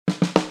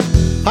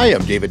Hi,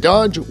 I'm David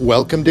Dodge.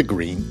 Welcome to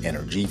Green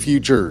Energy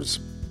Futures.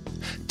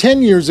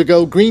 10 years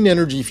ago, Green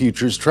Energy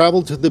Futures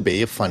traveled to the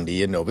Bay of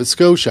Fundy in Nova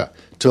Scotia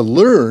to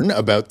learn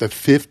about the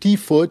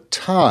 50-foot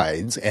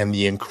tides and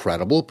the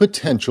incredible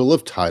potential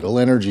of tidal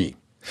energy.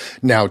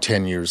 Now,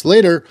 10 years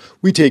later,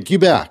 we take you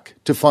back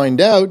to find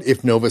out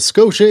if Nova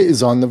Scotia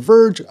is on the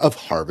verge of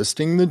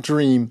harvesting the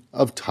dream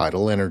of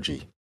tidal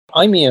energy.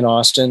 I'm Ian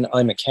Austin.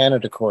 I'm a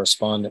Canada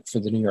correspondent for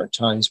the New York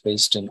Times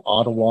based in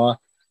Ottawa.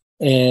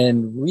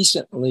 And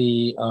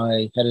recently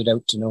I headed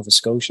out to Nova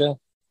Scotia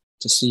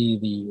to see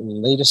the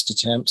latest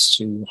attempts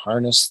to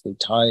harness the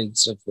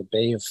tides of the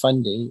Bay of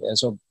Fundy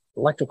as an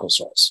electrical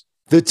source.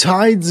 The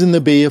tides in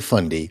the Bay of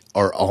Fundy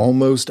are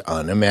almost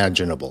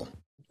unimaginable.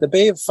 The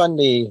Bay of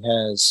Fundy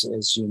has,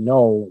 as you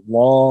know,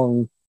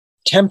 long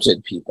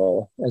tempted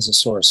people as a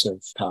source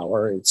of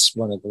power. It's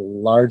one of the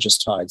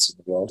largest tides in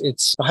the world.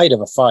 It's the height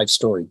of a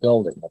 5-story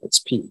building at its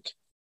peak.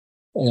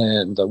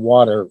 And the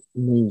water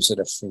moves at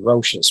a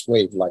ferocious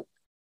wave-like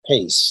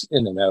pace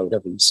in and out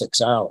every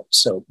 6 hours.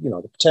 So,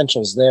 the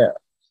potential's there.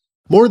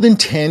 More than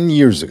 10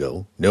 years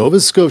ago, Nova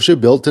Scotia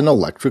built an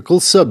electrical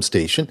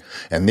substation,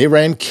 and they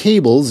ran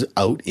cables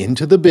out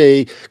into the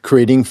bay,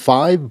 creating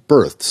 5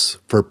 berths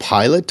for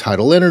pilot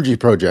tidal energy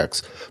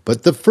projects.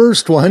 But the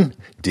first one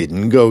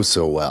didn't go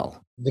so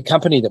well. The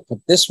company that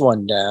put this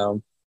one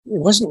down,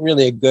 it wasn't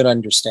really a good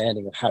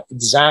understanding of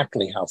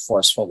exactly how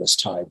forceful this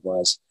tide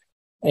was.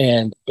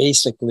 And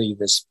basically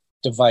this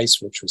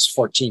device, which was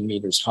 14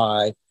 meters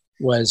high,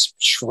 was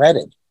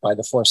shredded by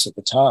the force of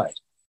the tide.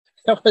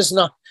 That was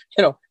not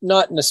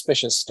an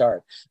auspicious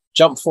start.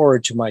 Jump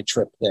forward to my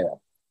trip there.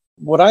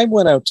 What I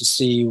went out to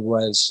see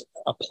was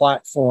a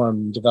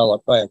platform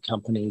developed by a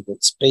company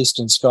that's based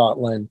in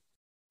Scotland,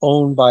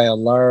 owned by a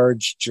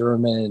large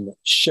German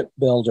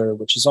shipbuilder,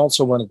 which is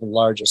also one of the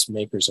largest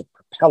makers of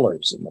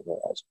propellers in the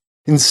world.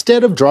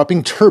 Instead of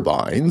dropping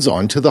turbines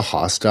onto the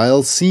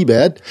hostile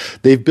seabed,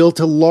 they've built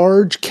a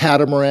large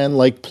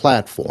catamaran-like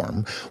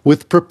platform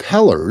with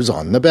propellers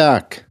on the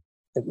back.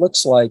 It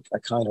looks like a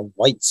kind of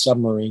white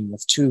submarine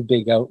with 2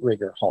 big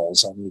outrigger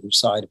hulls on either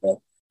side of it.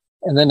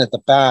 And then at the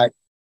back,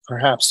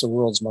 perhaps the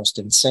world's most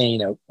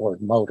insane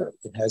outboard motor.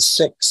 It has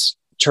 6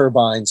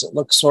 turbines. It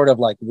looks sort of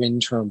like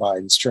wind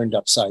turbines turned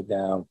upside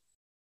down.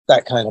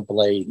 That kind of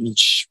blade,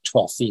 each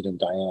 12 feet in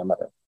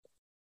diameter.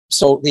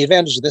 So the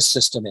advantage of this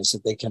system is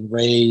that they can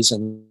raise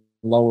and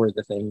lower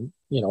the thing,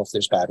 if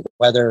there's bad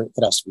weather, it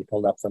has to be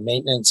pulled up for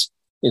maintenance.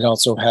 It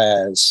also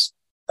has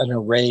an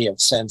array of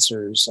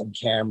sensors and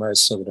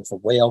cameras so that if a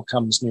whale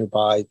comes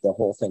nearby, the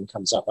whole thing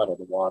comes up out of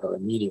the water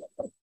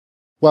immediately.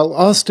 While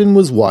Austin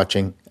was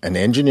watching, an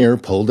engineer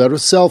pulled out a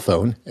cell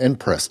phone and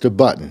pressed a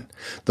button.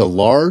 The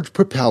large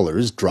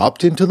propellers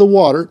dropped into the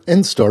water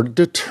and started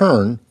to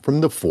turn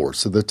from the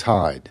force of the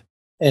tide.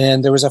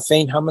 And there was a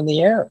faint hum in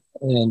the air,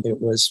 and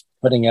it was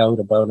putting out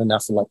about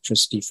enough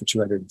electricity for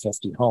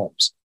 250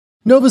 homes.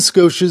 Nova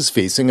Scotia's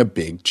facing a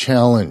big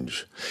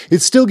challenge. It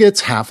still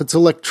gets half its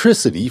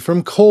electricity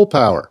from coal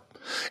power,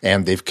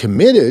 and they've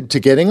committed to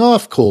getting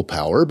off coal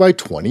power by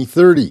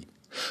 2030.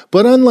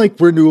 But unlike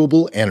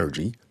renewable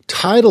energy,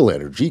 tidal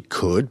energy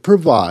could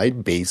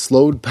provide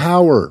baseload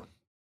power.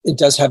 It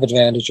does have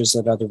advantages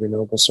that other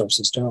renewable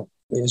sources don't.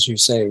 As you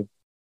say,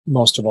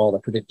 most of all, the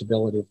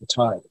predictability of the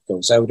tide. It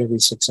goes out every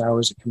 6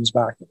 hours, it comes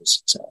back every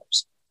 6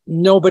 hours.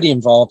 Nobody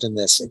involved in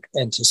this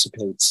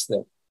anticipates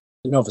that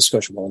Nova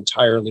Scotia will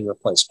entirely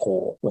replace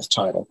coal with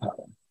tidal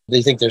power.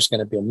 They think there's going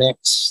to be a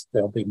mix.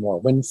 There'll be more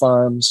wind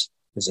farms,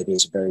 because it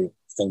is a very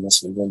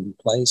famously windy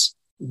place.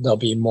 There'll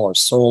be more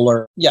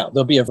solar. Yeah,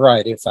 there'll be a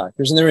variety of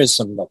factors. And there is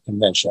some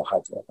conventional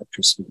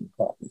hydroelectricity in the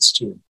province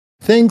too.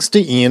 Thanks to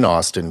Ian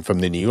Austin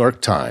from the New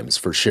York Times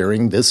for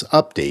sharing this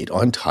update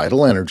on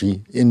tidal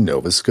energy in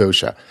Nova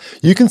Scotia.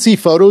 You can see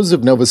photos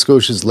of Nova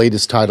Scotia's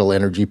latest tidal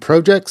energy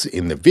projects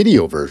in the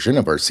video version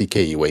of our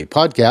CKUA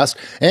podcast,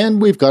 and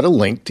we've got a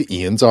link to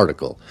Ian's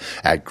article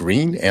at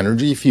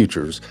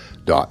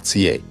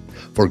greenenergyfutures.ca.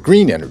 For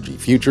Green Energy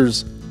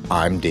Futures,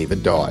 I'm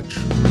David Dodge.